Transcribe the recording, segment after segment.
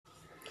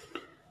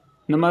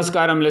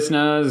Namaskaram,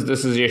 listeners.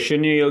 This is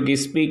Yashunya Yogi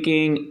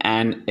speaking,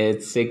 and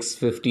it's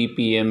 6:50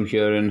 p.m.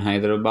 here in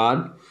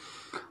Hyderabad.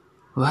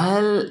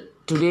 Well,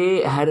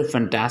 today I had a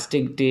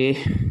fantastic day.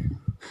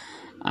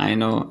 I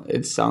know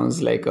it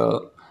sounds like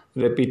a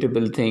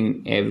repeatable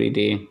thing every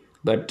day,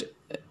 but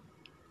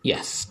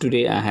yes,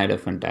 today I had a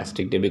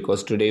fantastic day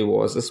because today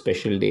was a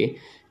special day.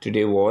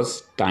 Today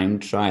was time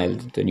trial,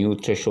 the new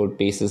threshold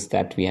paces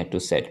that we had to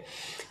set.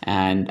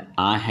 And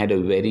I had a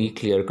very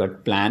clear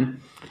cut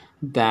plan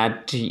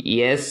that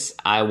yes,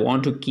 I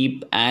want to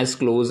keep as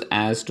close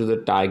as to the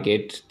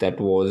target that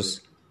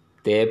was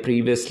there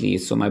previously.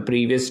 So my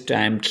previous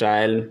time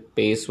trial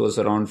pace was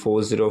around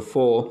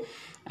 404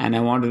 and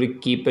I wanted to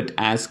keep it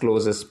as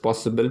close as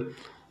possible.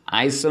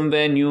 I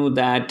somewhere knew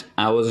that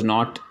I was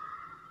not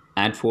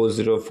at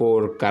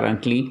 404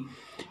 currently,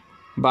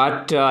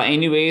 but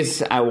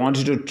anyways, I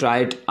wanted to try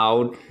it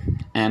out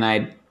and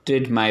I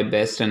did my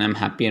best and I'm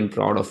happy and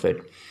proud of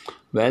it.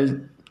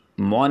 Well,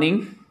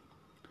 morning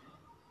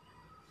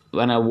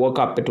when I woke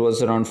up, it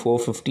was around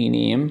 4:15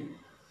 a.m.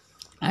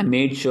 I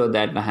made sure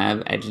that I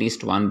have at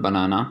least one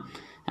banana,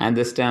 and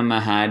this time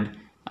I had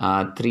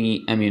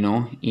three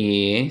amino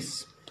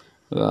EAAs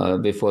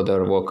before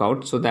the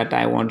workout, so that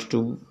I want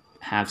to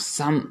have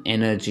some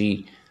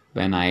energy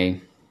when I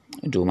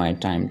do my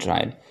time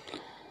trial.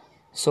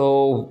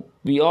 So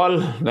we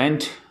all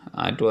went.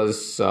 It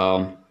was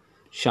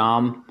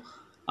Sham,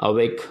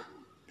 Avik,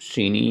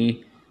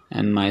 Srini,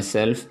 and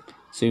myself.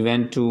 So we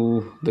went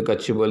to the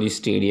Gachibowli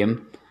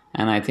Stadium,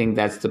 and I think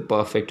that's the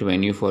perfect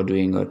venue for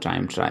doing a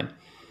time trial.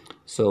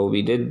 So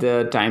we did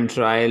the time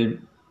trial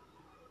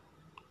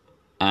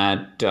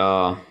at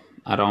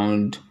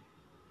around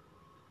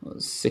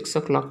 6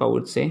 o'clock, I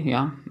would say.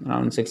 Yeah,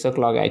 around 6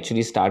 o'clock. I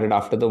actually started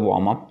after the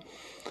warm up,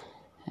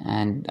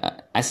 and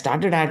I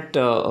started at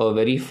a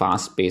very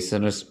fast pace,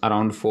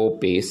 around 4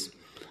 pace,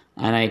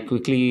 and I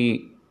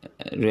quickly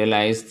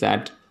realized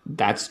that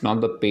that's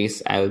not the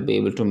pace I will be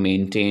able to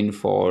maintain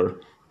for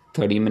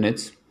 30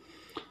 minutes.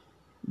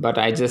 But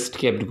I just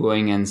kept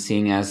going and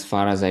seeing as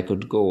far as I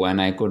could go,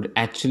 and I could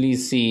actually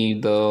see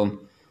the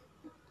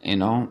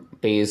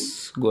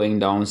pace going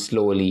down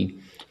slowly.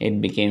 It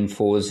became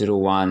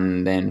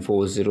 401, then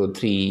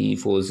 403,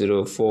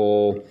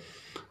 404,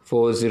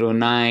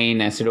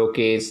 409. I said,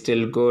 okay, it's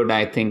still good.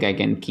 I think I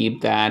can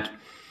keep that.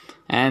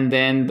 And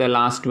then the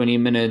last 20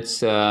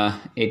 minutes,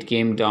 it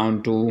came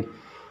down to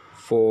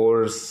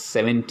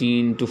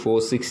 417 to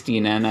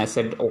 416. And I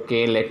said,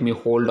 okay, let me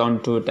hold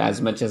on to it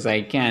as much as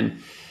I can.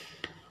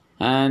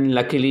 And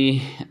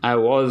luckily I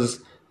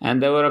was,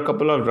 and there were a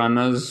couple of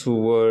runners who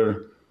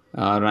were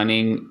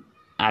running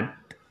at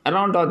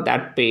around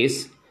that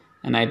pace,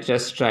 and I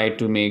just tried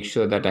to make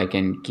sure that I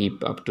can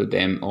keep up to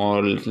them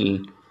or little,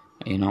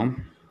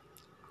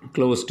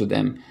 close to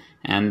them,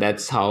 and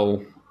that's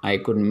how I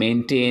could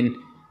maintain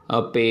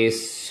a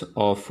pace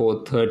of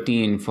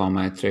 413 for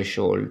my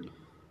threshold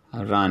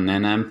run,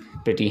 and I'm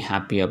pretty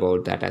happy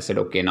about that. I said,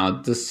 okay, now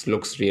this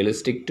looks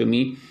realistic to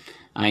me.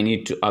 I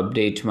need to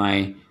update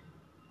my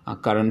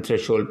current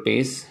threshold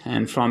pace,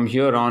 and from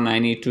here on I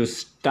need to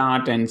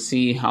start and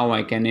see how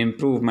I can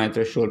improve my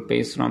threshold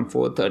pace from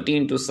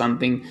 413 to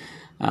something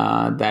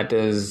that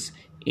is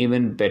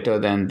even better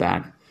than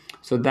that.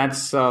 So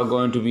that's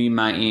going to be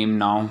my aim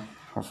now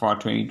for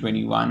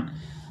 2021.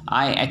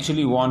 I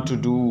actually want to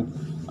do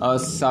a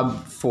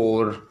sub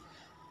 4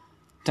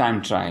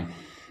 time trial.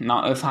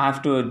 Now if I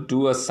have to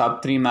do a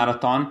sub 3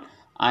 marathon,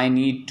 I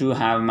need to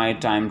have my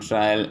time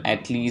trial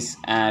at least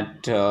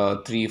at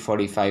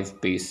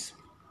 3:45 pace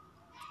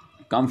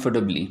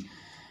comfortably.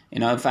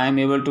 If I'm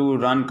able to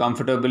run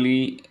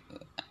comfortably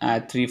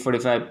at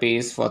 3:45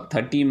 pace for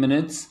 30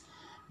 minutes,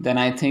 then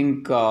I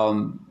think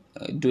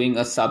doing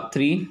a sub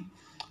 3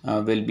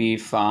 will be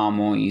far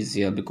more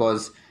easier,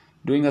 because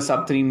doing a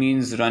sub 3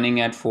 means running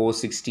at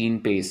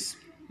 4:16 pace,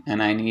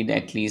 and I need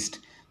at least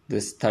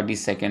this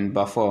 30-second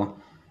buffer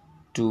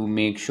to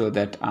make sure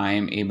that I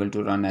am able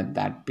to run at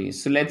that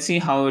pace. So let's see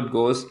how it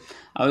goes.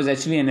 I was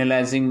actually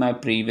analyzing my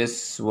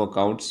previous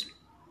workouts,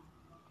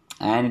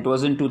 and it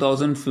was in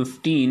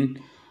 2015,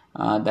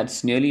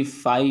 that's nearly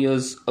 5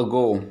 years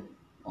ago,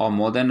 or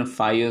more than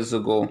 5 years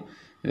ago,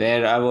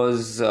 where I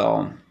was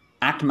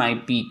at my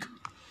peak.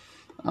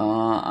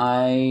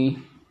 I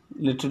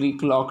literally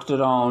clocked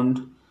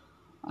around,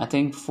 I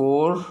think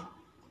 4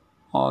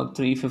 or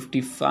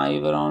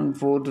 355, around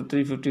 4 to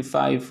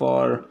 355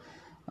 for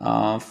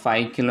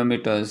 5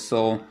 kilometers.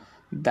 So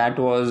that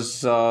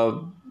was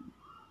the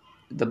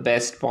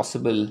best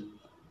possible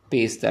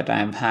pace that I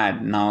have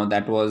had. Now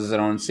that was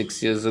around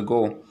 6 years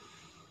ago.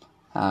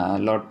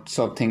 Lots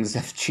of things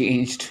have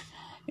changed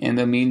in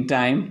the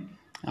meantime,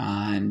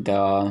 and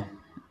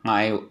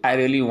I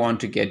really want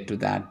to get to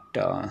that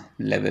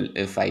level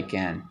if I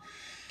can.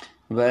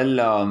 Well,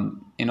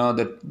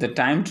 the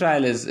time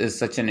trial is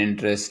such an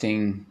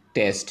interesting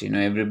test.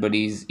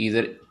 Everybody's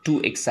either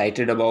too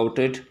excited about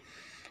it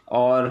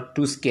or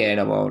too scared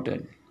about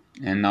it.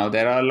 And now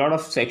there are a lot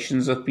of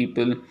sections of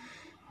people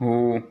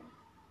who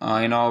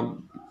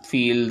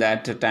feel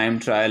that a time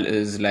trial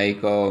is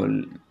like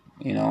a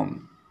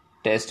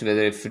test,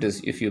 whether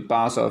if you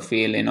pass or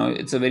fail.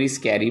 It's a very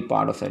scary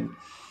part of it.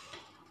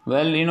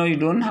 Well, you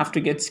don't have to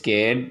get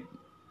scared.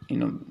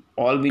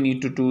 All we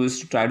need to do is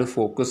to try to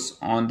focus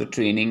on the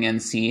training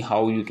and see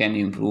how you can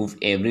improve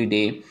every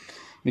day,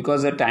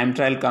 because the time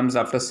trial comes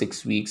after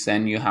 6 weeks,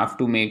 and you have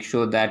to make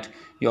sure that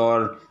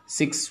your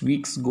 6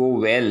 weeks go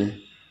well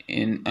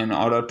in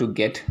order to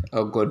get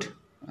a good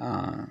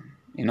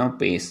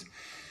pace.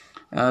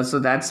 So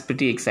that's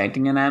pretty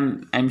exciting,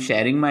 and I'm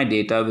sharing my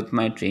data with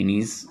my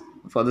trainees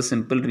for the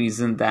simple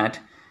reason that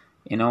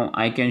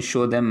I can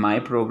show them my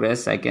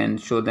progress. I can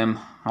show them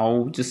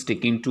how just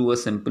sticking to a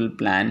simple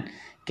plan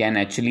can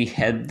actually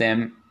help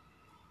them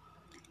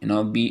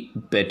be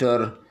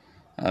better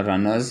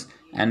runners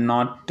and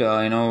not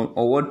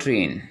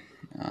overtrain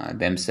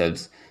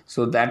themselves.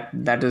 So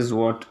that is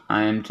what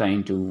I am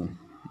trying to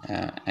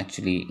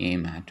actually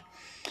aim at.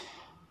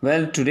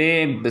 Well,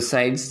 today,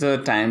 besides the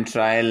time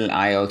trial,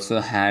 I also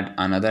had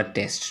another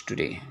test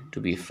today, to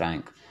be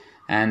frank,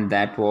 and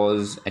that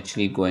was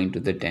actually going to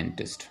the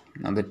dentist.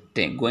 Now,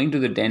 going to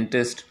the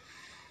dentist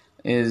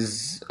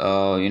is,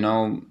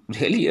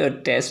 really a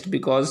test,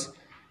 because,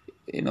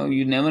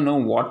 you never know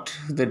what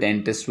the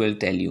dentist will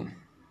tell you.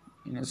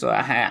 So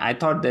I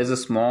thought there's a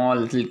small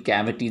little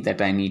cavity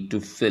that I need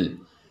to fill,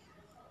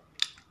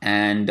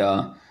 and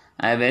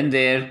I went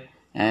there.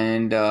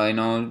 And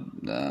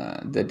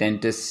the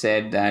dentist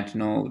said that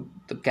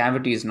the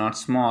cavity is not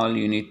small. I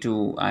need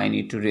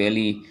to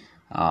really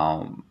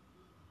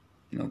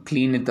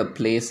clean the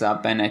place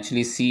up and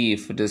actually see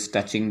if it is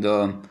touching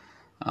the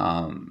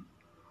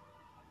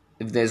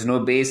if there's no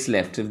base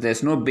left. If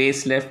there's no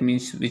base left,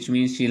 which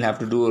means she'll have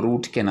to do a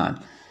root canal.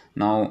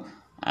 Now,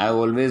 I've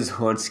always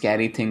heard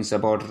scary things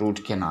about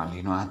root canal.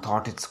 I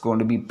thought it's going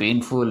to be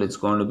painful. It's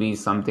going to be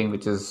something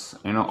which is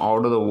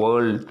out of the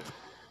world,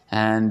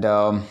 and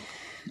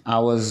I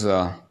was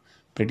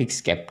pretty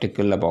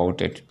skeptical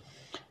about it.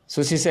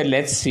 So she said,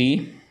 let's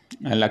see.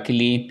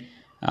 Luckily,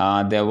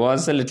 there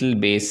was a little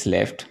base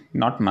left,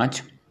 not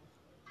much.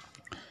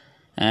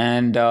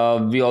 And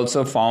we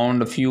also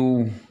found a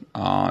few,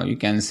 you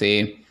can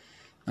say,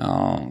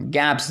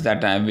 gaps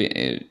that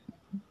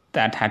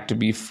had to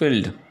be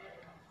filled.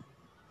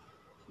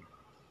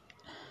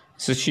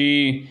 So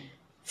she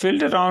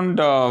filled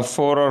around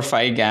 4 or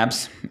 5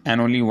 gaps,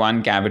 and only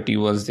one cavity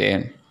was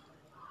there.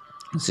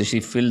 So she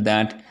filled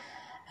that,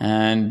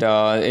 and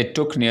it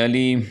took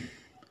nearly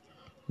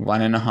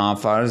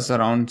 1.5 hours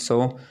around.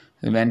 So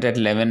we went at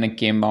 11 and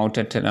came out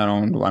at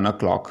around 1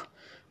 o'clock.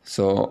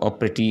 So a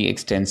pretty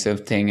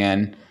extensive thing,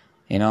 and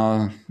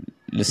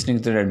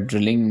listening to the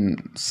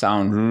drilling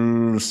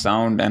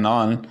sound and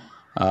all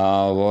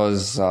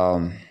was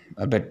a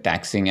bit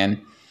taxing. And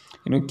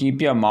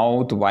keep your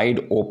mouth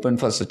wide open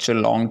for such a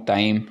long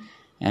time,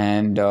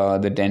 and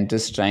the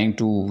dentist trying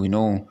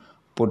to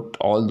put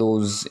all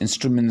those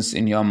instruments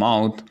in your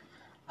mouth.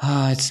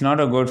 It's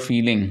not a good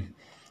feeling.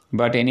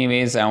 But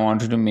anyways, I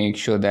wanted to make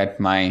sure that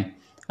my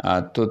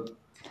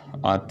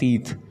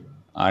teeth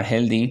are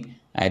healthy.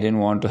 I didn't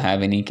want to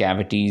have any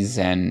cavities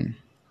and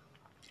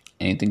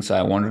anything, so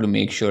I wanted to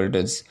make sure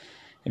it's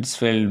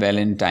filled well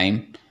in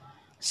time.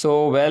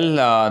 So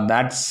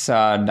that's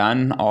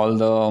done. All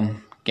the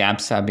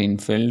gaps have been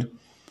filled,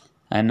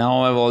 and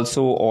now I've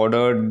also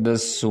ordered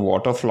this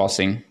water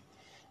flossing.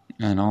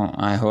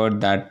 I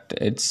heard that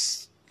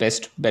it's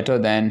better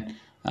than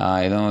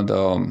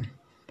the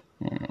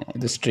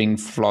string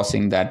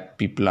flossing that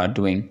people are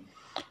doing.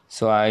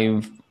 So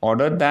I've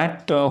ordered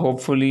that.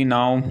 Hopefully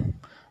now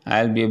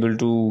I'll be able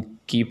to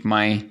keep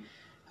my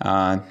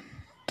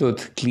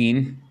tooth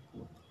clean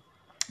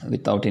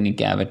without any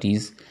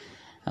cavities,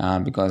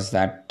 because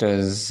that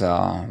is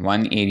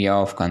one area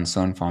of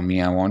concern for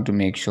me. I want to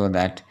make sure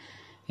that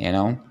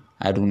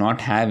I do not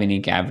have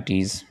any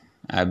cavities.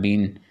 I've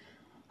been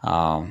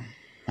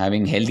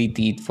having healthy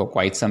teeth for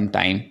quite some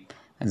time,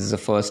 and this is the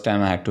first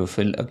time I had to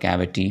fill a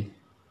cavity.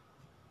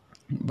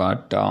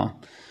 But that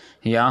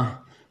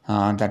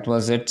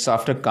was it. So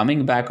after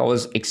coming back, I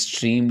was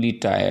extremely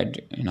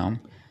tired.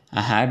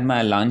 I had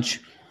my lunch,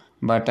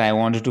 but I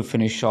wanted to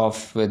finish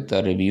off with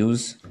the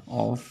reviews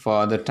of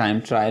the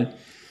time trial.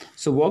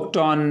 So worked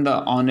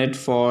on it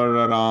for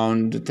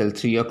around till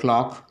 3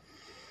 o'clock.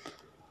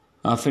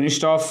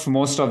 Finished off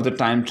most of the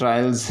time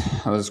trials.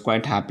 I was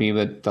quite happy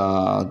with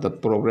the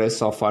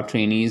progress of our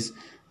trainees.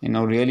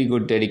 Really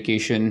good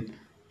dedication.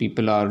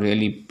 People are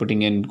really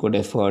putting in good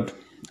effort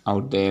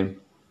out there.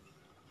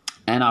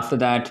 And after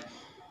that,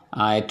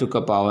 I took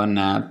a power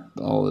nap.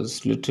 I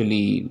was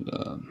literally,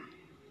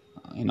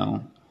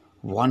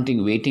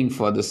 waiting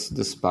for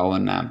this power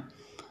nap.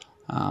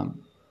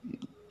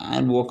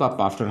 And woke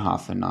up after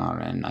half an hour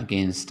and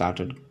again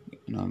started,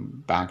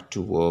 back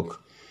to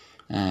work,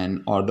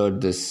 and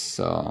ordered this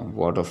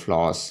water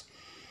floss.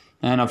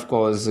 And of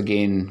course,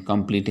 again,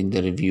 completing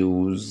the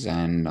reviews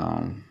and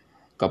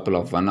couple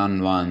of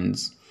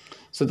one-on-ones.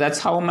 So that's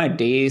how my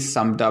day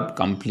summed up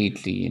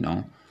completely,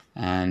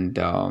 And,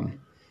 at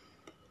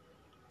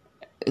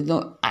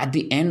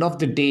the end of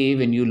the day,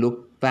 when you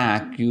look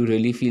back, you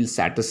really feel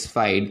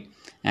satisfied.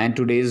 And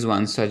today is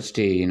one such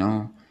day,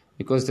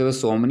 because there were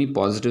so many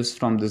positives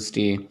from this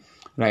day,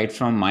 right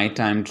from my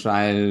time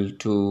trial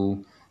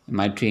to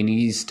my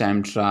trainees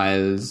time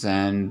trials,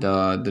 and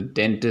the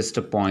dentist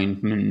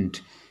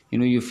appointment.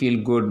 You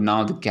feel good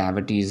now, the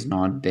cavity is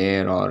not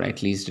there, or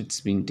at least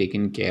it's been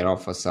taken care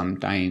of for some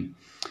time.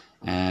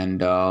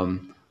 And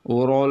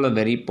overall a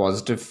very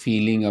positive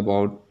feeling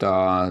about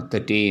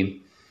the day.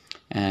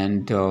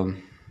 And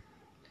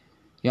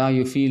yeah,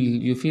 you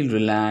feel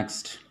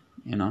relaxed.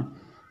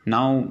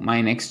 Now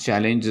my next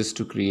challenge is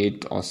to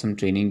create awesome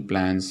training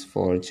plans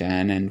for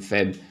Jan and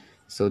Feb.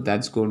 So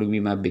that's going to be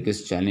my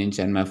biggest challenge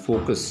and my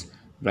focus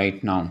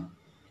right now.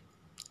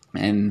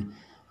 And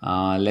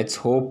let's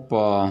hope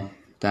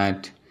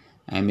that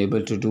I'm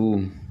able to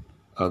do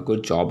a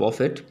good job of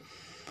it.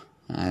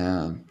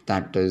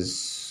 That is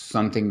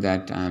something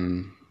that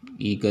I'm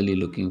eagerly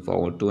looking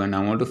forward to, and I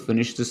want to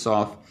finish this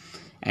off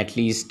at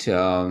least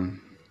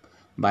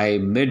by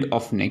mid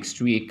of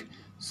next week,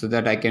 so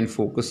that I can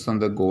focus on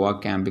the Goa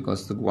camp,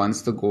 because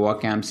once the Goa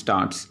camp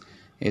starts,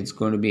 it's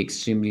going to be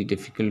extremely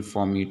difficult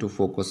for me to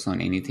focus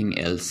on anything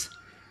else.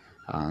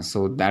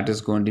 So that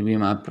is going to be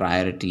my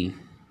priority.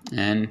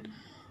 And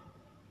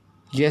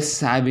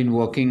yes, I've been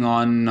working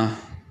on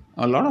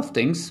a lot of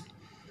things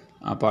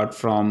apart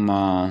from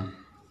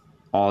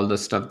all the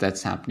stuff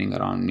that's happening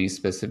around me,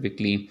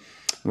 specifically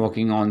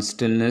working on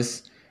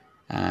stillness.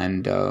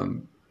 And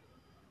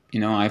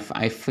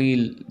I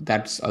feel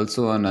that's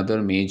also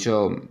another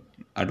major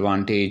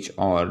advantage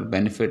or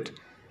benefit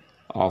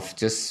of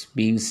just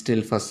being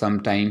still for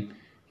some time.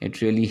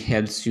 It really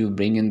helps you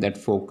bring in that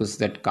focus,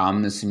 that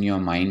calmness in your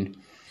mind,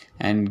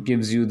 and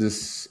gives you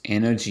this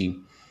energy.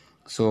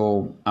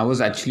 So I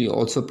was actually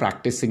also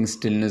practicing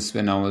stillness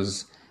when I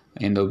was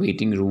in the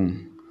waiting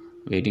room,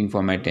 waiting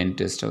for my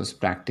dentist. I was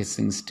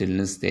practicing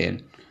stillness there.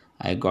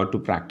 I got to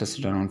practice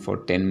it around for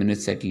 10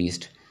 minutes at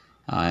least,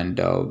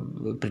 and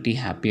pretty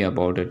happy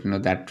about it.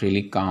 That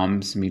really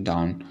calms me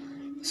down.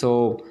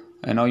 So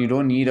you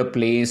don't need a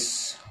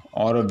place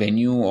or a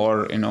venue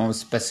or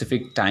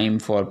specific time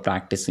for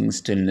practicing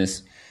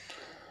stillness.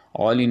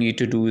 All you need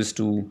to do is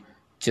to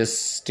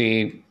just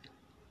stay,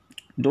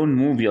 don't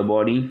move your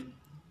body,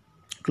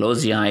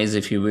 close your eyes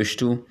if you wish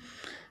to.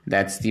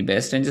 That's the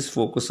best. And just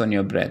focus on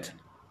your breath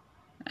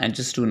and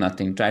just do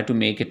nothing. Try to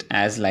make it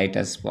as light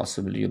as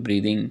possible. Your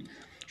breathing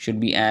should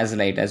be as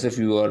light as if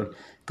you were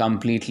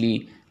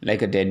completely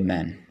like a dead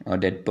man or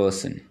dead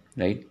person,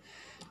 right?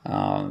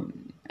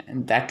 And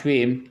that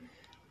way,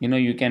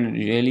 you can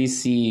really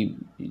see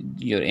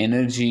your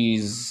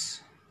energies,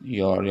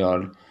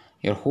 your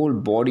whole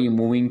body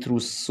moving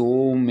through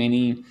so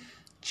many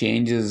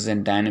changes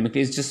and dynamically.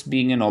 It's just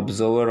being an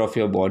observer of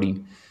your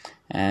body,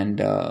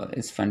 and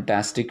it's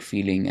fantastic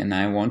feeling. And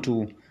I want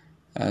to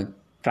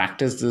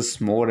practice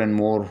this more and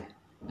more,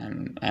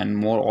 and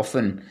more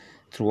often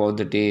throughout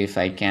the day if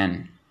I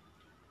can.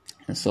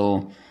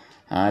 So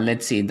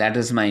let's see, that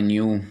is my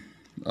new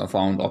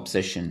found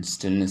obsession,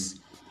 stillness.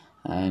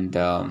 And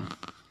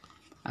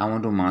I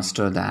want to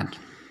master that.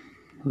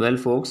 Well,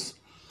 folks,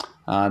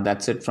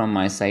 that's it from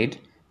my side.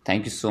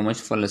 Thank you so much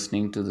for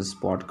listening to this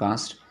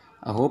podcast.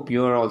 I hope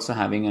you are also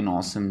having an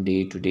awesome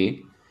day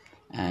today.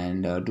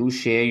 And do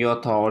share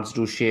your thoughts,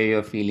 do share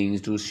your feelings,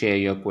 do share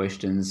your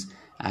questions.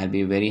 I'll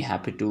be very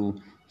happy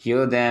to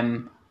hear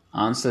them,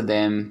 answer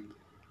them.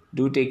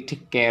 Do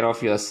take care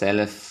of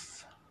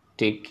yourself.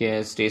 Take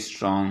care, stay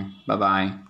strong. Bye-bye.